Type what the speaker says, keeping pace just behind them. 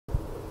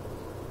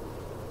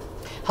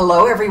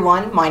Hello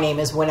everyone, my name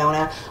is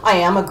Winona. I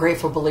am a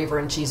grateful believer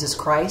in Jesus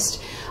Christ.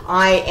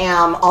 I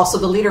am also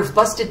the leader of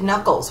Busted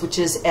Knuckles, which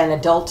is an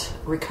adult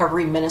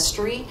recovery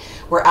ministry.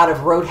 We're out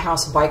of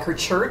Roadhouse Biker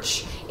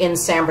Church in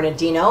San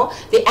Bernardino.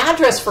 The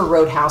address for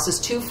Roadhouse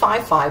is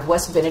 255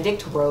 West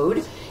Benedict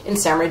Road in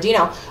San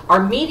Bernardino.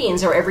 Our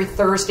meetings are every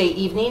Thursday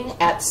evening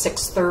at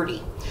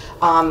 6:30.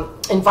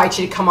 Invite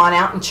you to come on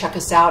out and check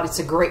us out. It's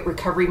a great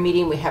recovery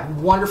meeting. We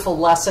have wonderful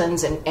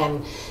lessons,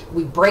 and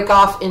we break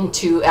off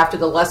into, after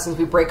the lessons,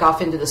 we break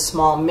off into the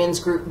small men's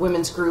group,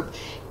 women's group,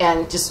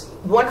 and just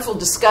wonderful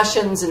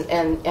discussions,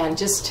 and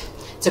just,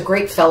 it's a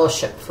great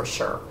fellowship for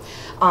sure.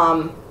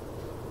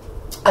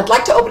 I'd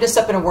like to open us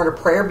up in a word of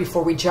prayer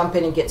before we jump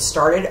in and get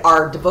started.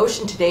 Our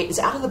devotion today is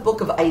out of the book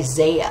of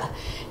Isaiah,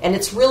 and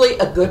it's really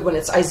a good one.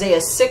 It's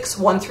Isaiah 6,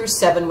 1 through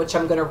 7, which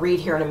I'm going to read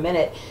here in a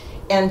minute.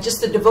 And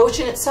just the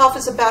devotion itself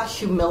is about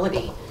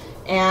humility.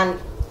 And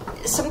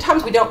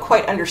sometimes we don't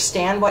quite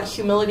understand what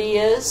humility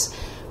is,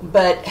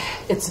 but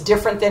it's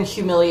different than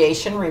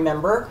humiliation,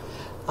 remember.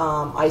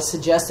 I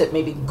suggest that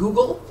maybe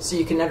Google so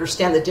you can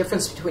understand the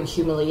difference between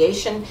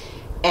humiliation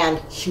and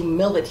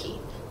humility.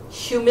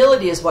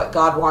 Humility is what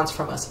God wants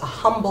from us, a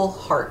humble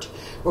heart,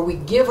 where we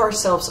give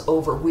ourselves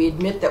over. We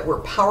admit that we're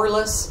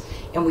powerless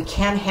and we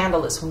can't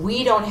handle this.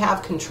 We don't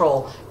have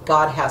control.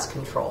 God has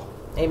control.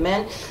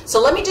 Amen. So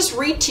let me just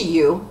read to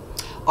you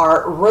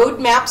our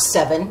Roadmap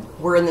 7.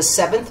 We're in the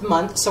 7th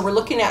month, so we're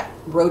looking at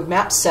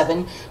Roadmap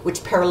 7,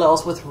 which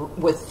parallels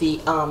with the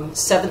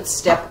 7th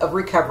step of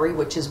recovery,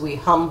 which is we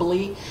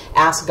humbly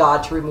ask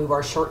God to remove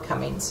our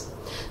shortcomings.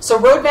 So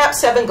Roadmap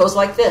 7 goes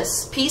like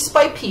this. Piece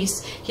by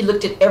piece, he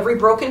looked at every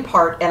broken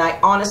part, and I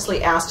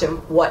honestly asked him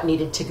what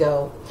needed to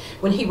go.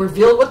 When he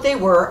revealed what they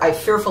were, I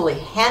fearfully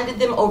handed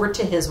them over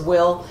to his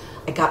will.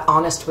 I got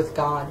honest with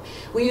God.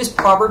 We use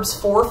Proverbs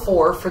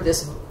 4:4 for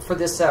this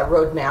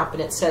roadmap, and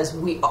it says,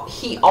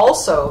 He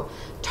also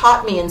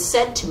taught me and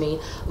said to me,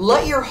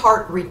 let your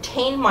heart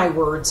retain my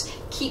words,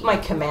 keep my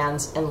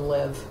commands, and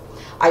live.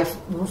 I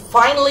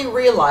finally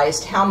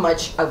realized how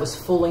much I was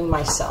fooling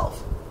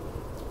myself.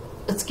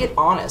 Let's get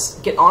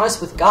honest. Get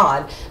honest with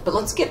God, but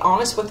let's get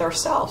honest with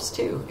ourselves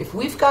too. If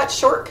we've got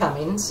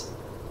shortcomings,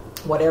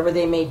 whatever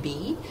they may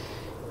be,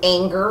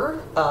 anger,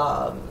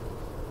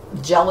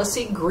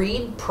 jealousy,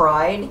 greed,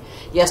 pride.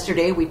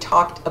 Yesterday we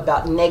talked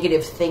about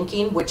negative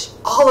thinking, which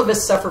all of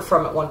us suffer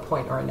from at one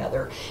point or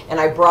another. And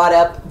I brought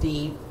up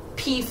the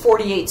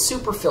P48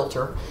 super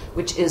filter,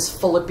 which is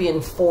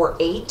Philippians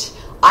 4:8.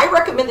 I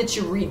recommend that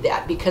you read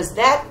that because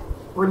that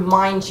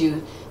reminds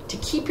you to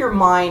keep your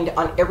mind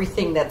on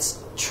everything that's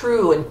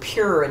true and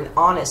pure and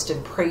honest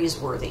and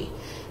praiseworthy.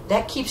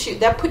 That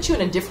puts you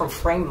in a different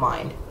frame of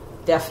mind.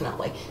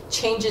 Definitely.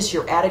 Changes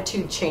your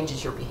attitude,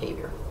 changes your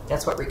behavior.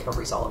 That's what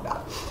recovery is all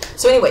about.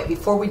 So anyway,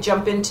 before we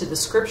jump into the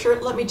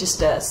scripture, let me just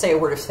say a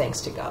word of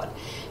thanks to God.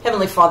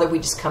 Heavenly Father, we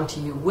just come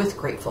to you with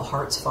grateful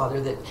hearts,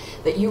 Father,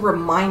 that you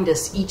remind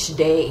us each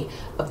day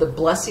of the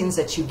blessings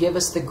that you give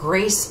us, the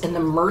grace and the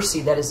mercy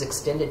that is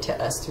extended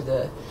to us through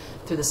the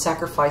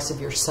sacrifice of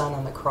your Son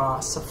on the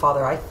cross. So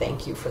Father, I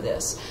thank you for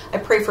this. I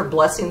pray for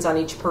blessings on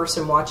each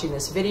person watching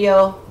this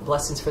video,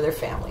 blessings for their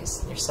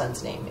families. In your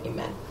Son's name,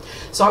 amen.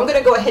 So I'm going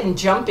to go ahead and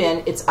jump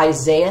in. It's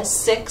Isaiah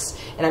 6,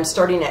 and I'm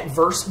starting at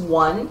verse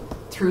 1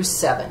 through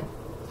 7.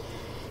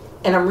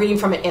 And I'm reading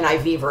from an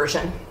NIV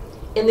version.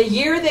 In the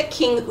year that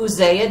King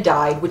Uzziah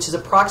died, which is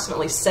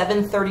approximately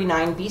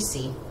 739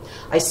 BC,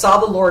 I saw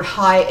the Lord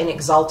high and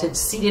exalted,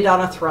 seated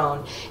on a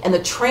throne, and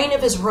the train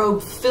of his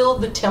robe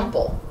filled the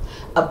temple.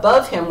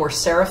 Above him were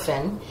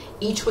seraphim,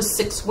 each with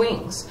 6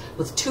 wings.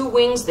 With 2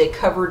 wings they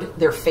covered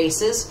their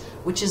faces,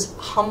 which is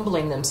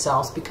humbling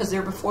themselves, because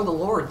they're before the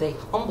Lord. They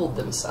humbled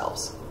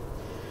themselves.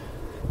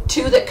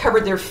 2 that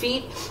covered their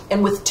feet,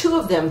 and with 2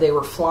 of them they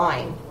were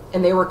flying.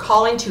 And they were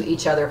calling to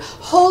each other,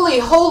 Holy,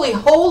 holy,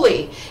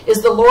 holy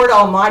is the Lord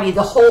Almighty.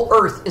 The whole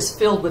earth is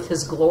filled with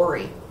his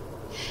glory.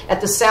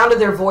 At the sound of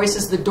their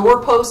voices, the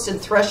doorposts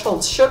and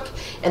thresholds shook,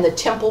 and the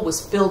temple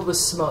was filled with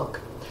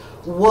smoke.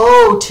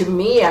 Woe to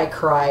me, I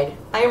cried.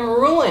 I am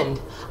ruined.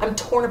 I'm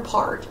torn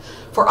apart.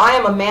 For I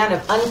am a man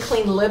of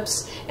unclean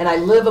lips, and I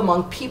live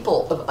among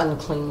people of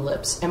unclean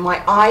lips. And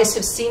my eyes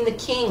have seen the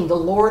King, the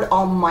Lord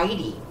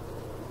Almighty.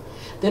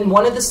 Then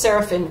one of the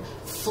seraphim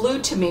flew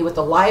to me with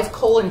a live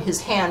coal in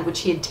his hand,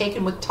 which he had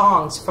taken with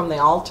tongs from the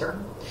altar.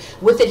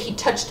 With it he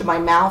touched my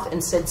mouth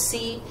and said,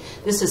 See,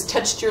 this has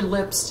touched your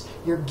lips.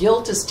 Your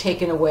guilt is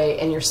taken away,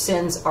 and your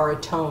sins are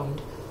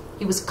atoned.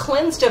 He was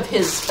cleansed of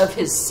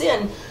his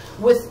sin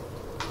with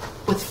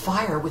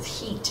fire, with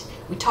heat.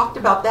 We talked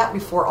about that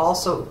before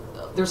also.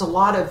 There's a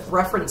lot of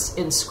reference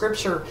in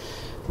Scripture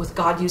with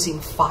God using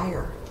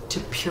fire to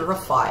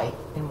purify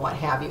and what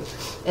have you.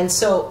 And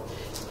so,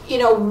 you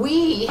know,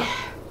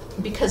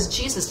 because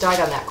Jesus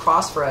died on that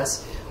cross for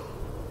us,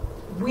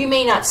 we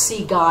may not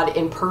see God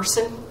in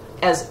person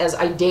as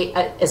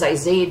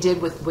Isaiah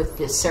did with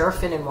the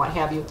seraphim and what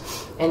have you.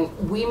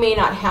 And we may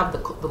not have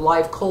the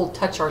live coal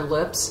touch our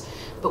lips,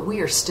 but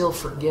we are still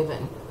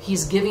forgiven.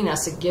 He's giving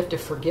us a gift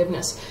of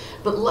forgiveness.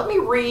 But let me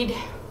read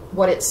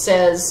what it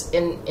says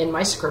in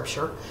my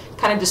scripture.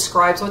 Kind of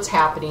describes what's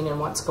happening and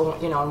what's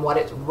going, and what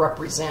it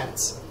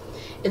represents.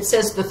 It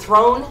says the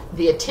throne,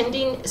 the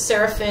attending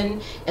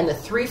seraphim, and the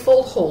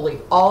threefold holy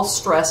all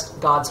stressed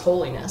God's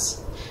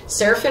holiness.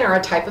 Seraphim are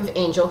a type of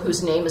angel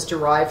whose name is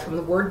derived from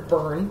the word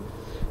burn,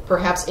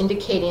 perhaps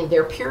indicating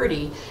their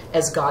purity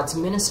as God's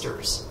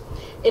ministers.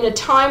 In a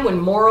time when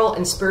moral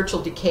and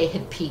spiritual decay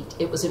had peaked,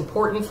 it was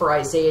important for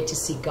Isaiah to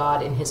see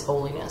God in his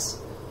holiness.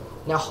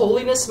 Now,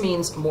 holiness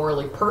means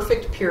morally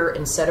perfect, pure,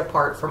 and set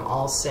apart from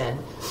all sin.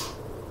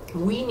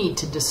 We need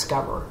to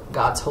discover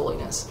God's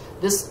holiness.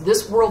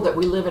 This world that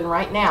we live in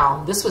right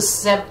now, this was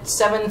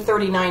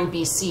 739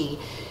 BC.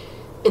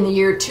 In the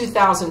year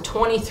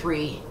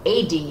 2023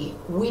 AD,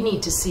 we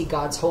need to see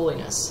God's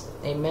holiness.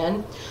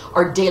 Amen.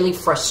 Our daily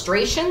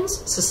frustrations,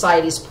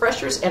 society's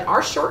pressures, and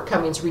our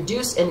shortcomings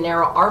reduce and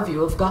narrow our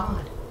view of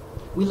God.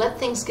 We let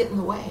things get in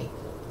the way.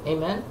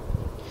 Amen.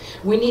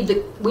 We need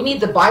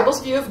the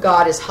Bible's view of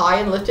God as high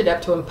and lifted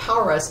up to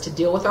empower us to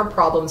deal with our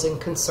problems and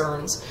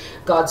concerns.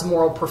 God's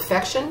moral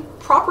perfection,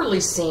 properly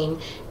seen,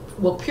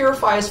 will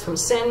purify us from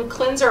sin,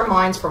 cleanse our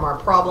minds from our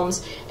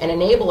problems, and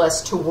enable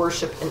us to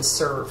worship and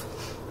serve.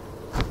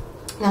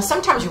 Now,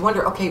 sometimes you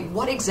wonder, okay,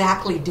 what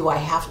exactly do I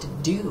have to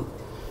do,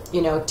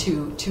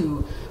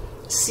 to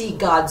see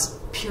God's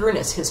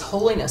pureness, his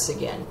holiness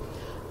again?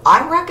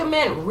 I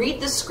recommend read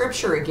the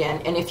scripture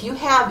again, and if you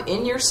have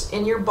in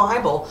your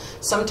Bible,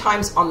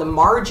 sometimes on the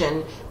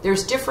margin,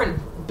 there's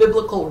different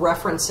biblical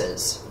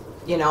references.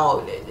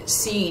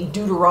 See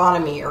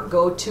Deuteronomy or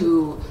go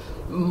to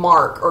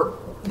Mark, or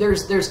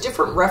there's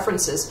different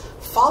references.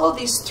 Follow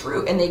these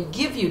through, and they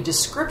give you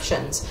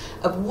descriptions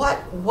of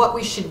what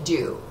we should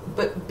do.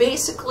 But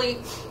basically,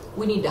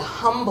 we need to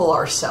humble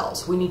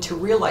ourselves. We need to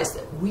realize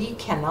that we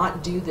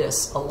cannot do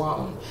this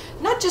alone.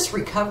 Not just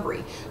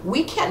recovery.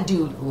 We can't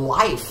do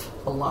life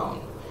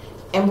alone.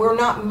 And we're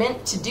not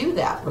meant to do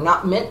that. We're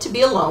not meant to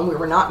be alone. We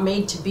were not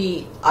made to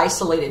be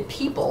isolated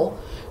people.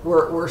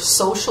 We're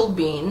social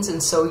beings,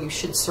 and so you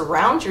should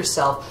surround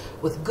yourself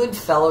with good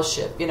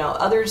fellowship.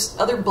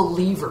 Other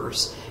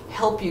believers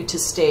help you to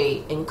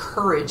stay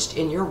encouraged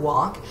in your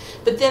walk.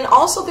 But then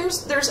also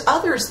there's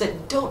others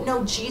that don't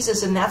know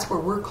Jesus, and that's where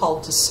we're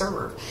called to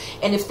serve.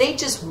 And if they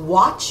just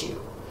watch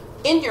you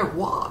in your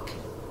walk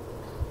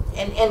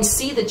and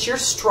see that you're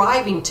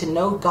striving to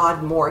know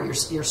God more,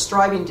 you're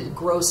striving to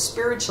grow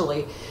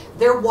spiritually,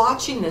 they're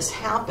watching this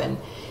happen.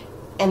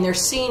 And they're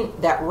seeing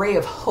that ray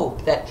of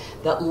hope, that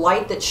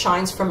light that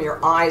shines from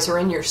your eyes or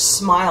in your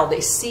smile. They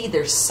see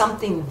there's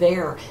something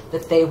there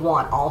that they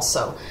want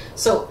also.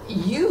 So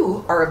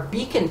you are a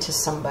beacon to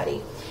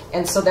somebody.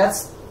 And so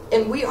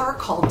and we are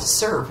called to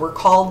serve. We're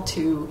called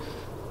to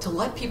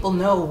let people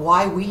know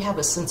why we have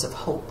a sense of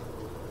hope.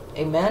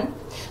 Amen?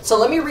 So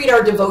let me read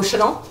our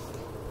devotional.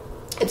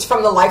 It's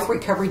from the Life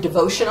Recovery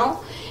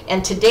Devotional.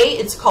 And today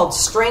it's called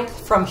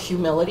Strength from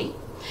Humility.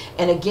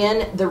 And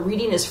again, the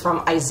reading is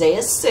from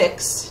Isaiah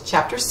 6,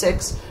 chapter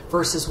 6,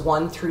 verses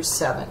 1 through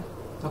 7.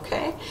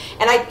 Okay?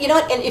 And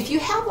and if you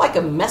have like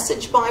a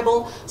Message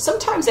Bible,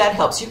 sometimes that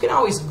helps. You can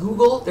always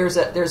Google. There's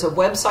a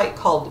website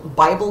called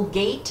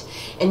BibleGate,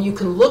 and you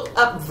can look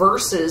up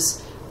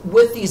verses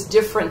with these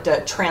different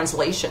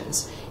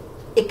translations.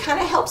 It kind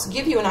of helps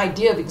give you an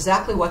idea of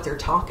exactly what they're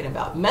talking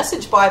about.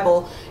 Message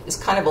Bible is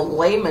kind of a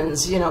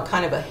layman's,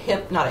 kind of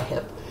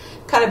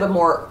kind of a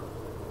more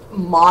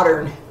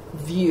modern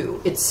view.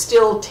 It's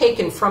still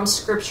taken from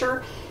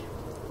Scripture,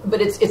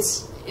 but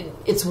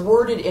it's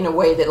worded in a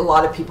way that a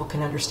lot of people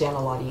can understand a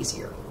lot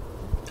easier.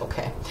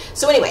 Okay,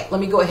 so anyway,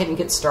 let me go ahead and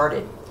get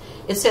started.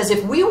 It says,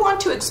 if we want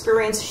to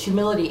experience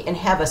humility and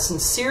have a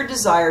sincere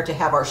desire to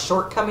have our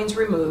shortcomings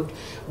removed,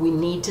 we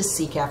need to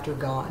seek after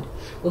God.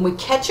 When we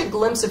catch a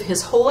glimpse of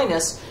his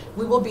holiness,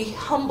 we will be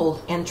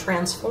humbled and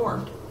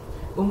transformed.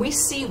 When we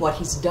see what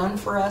he's done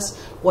for us,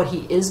 what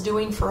he is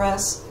doing for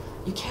us,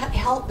 you can't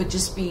help but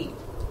just be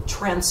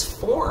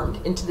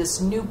transformed into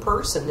this new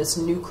person, this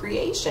new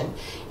creation.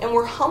 And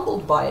we're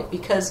humbled by it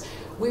because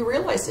we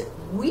realize that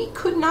we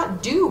could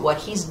not do what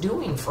he's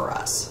doing for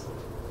us.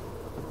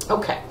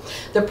 Okay,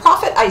 the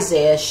prophet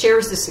Isaiah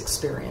shares this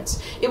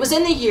experience. It was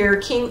in the year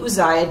King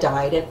Uzziah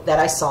died that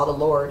I saw the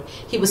Lord.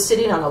 He was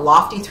sitting on a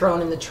lofty throne,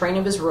 and the train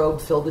of his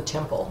robe filled the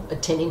temple.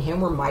 Attending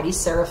him were mighty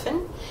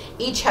seraphim,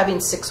 each having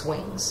 6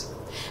 wings.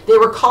 They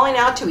were calling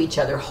out to each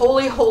other,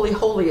 "Holy, holy,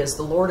 holy is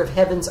the Lord of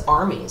heaven's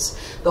armies.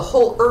 The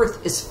whole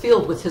earth is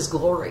filled with his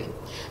glory."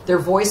 Their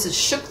voices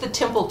shook the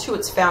temple to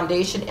its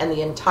foundation, and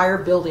the entire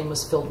building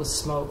was filled with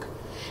smoke.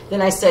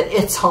 Then I said,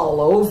 "It's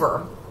all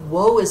over.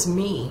 Woe is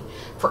me,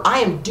 for I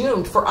am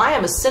doomed, for I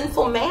am a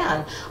sinful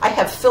man. I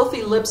have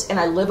filthy lips, and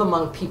I live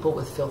among people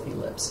with filthy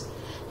lips.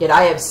 Yet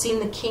I have seen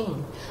the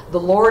King, the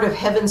Lord of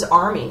heaven's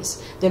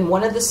armies." Then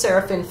one of the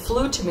seraphim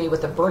flew to me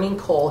with a burning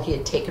coal he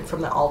had taken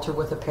from the altar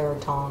with a pair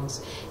of tongs.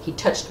 He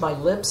touched my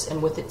lips,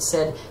 and with it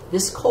said,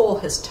 "This coal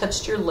has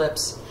touched your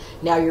lips.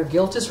 Now your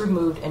guilt is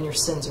removed, and your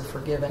sins are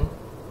forgiven."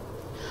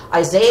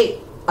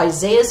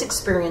 Isaiah's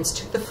experience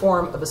took the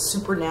form of a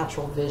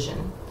supernatural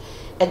vision.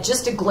 At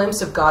just a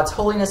glimpse of God's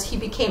holiness, he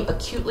became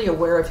acutely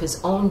aware of his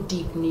own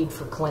deep need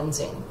for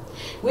cleansing.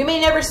 We may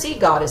never see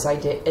God as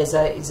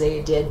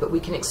Isaiah did, but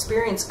we can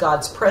experience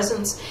God's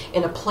presence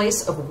in a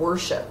place of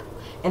worship.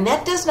 And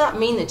that does not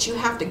mean that you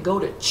have to go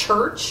to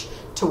church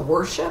to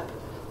worship.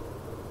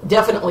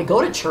 Definitely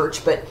go to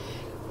church, but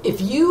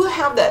if you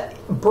have that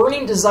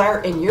burning desire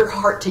in your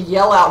heart to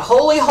yell out,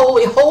 "Holy,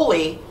 holy,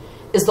 holy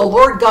is the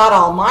Lord God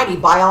Almighty,"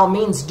 by all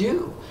means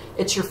do.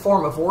 It's your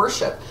form of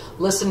worship.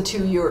 Listen to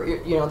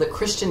the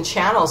Christian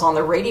channels on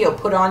the radio.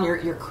 Put on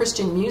your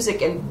Christian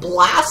music and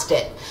blast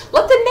it.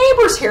 Let the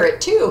neighbors hear it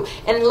too,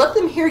 and let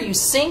them hear you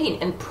singing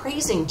and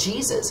praising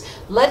Jesus.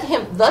 Let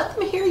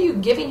them hear you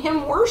giving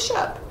him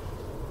worship.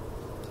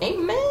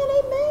 Amen,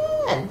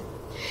 amen.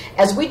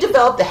 As we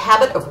develop the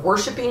habit of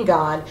worshiping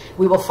God,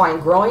 we will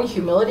find growing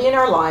humility in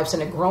our lives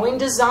and a growing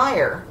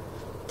desire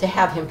to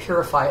have him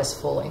purify us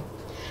fully.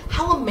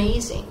 How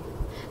amazing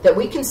that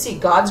we can see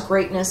God's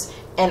greatness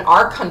and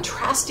our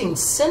contrasting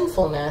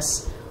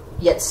sinfulness,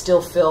 yet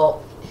still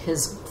feel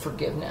his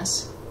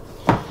forgiveness.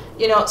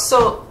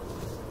 So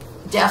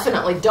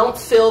definitely don't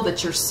feel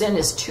that your sin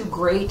is too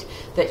great,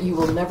 that you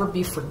will never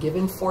be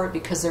forgiven for it,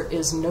 because there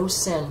is no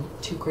sin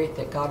too great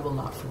that God will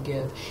not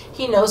forgive.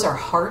 He knows our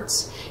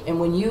hearts, and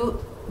when you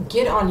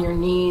get on your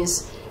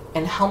knees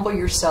and humble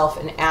yourself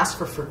and ask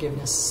for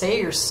forgiveness,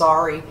 say you're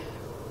sorry,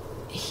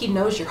 he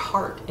knows your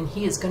heart, and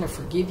he is going to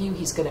forgive you.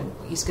 He's going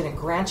to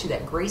grant you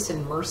that grace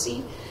and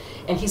mercy,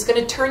 and he's going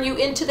to turn you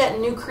into that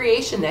new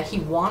creation that he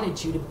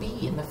wanted you to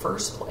be in the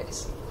first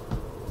place.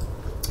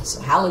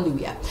 So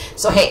hallelujah.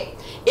 So hey,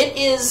 it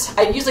is,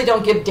 I usually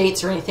don't give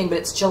dates or anything, but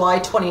it's July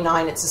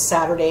 29. It's a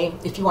Saturday.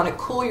 If you want to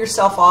cool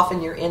yourself off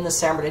and you're in the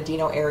San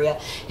Bernardino area,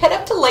 head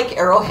up to Lake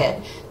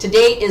Arrowhead.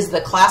 Today is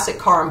the Classic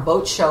Car and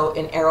Boat Show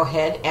in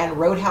Arrowhead, and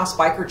Roadhouse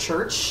Biker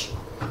Church,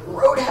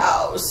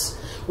 Roadhouse,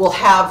 will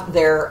have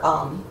their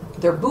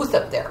booth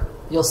up there.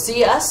 You'll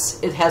see us.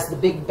 It has the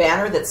big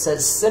banner that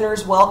says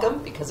 "Sinners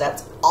Welcome," because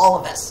that's all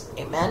of us.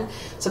 Amen.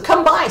 So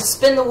come by,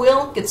 spin the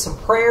wheel, get some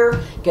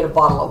prayer, get a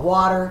bottle of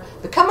water,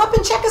 but come up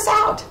and check us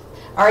out.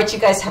 All right, you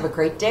guys have a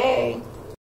great day.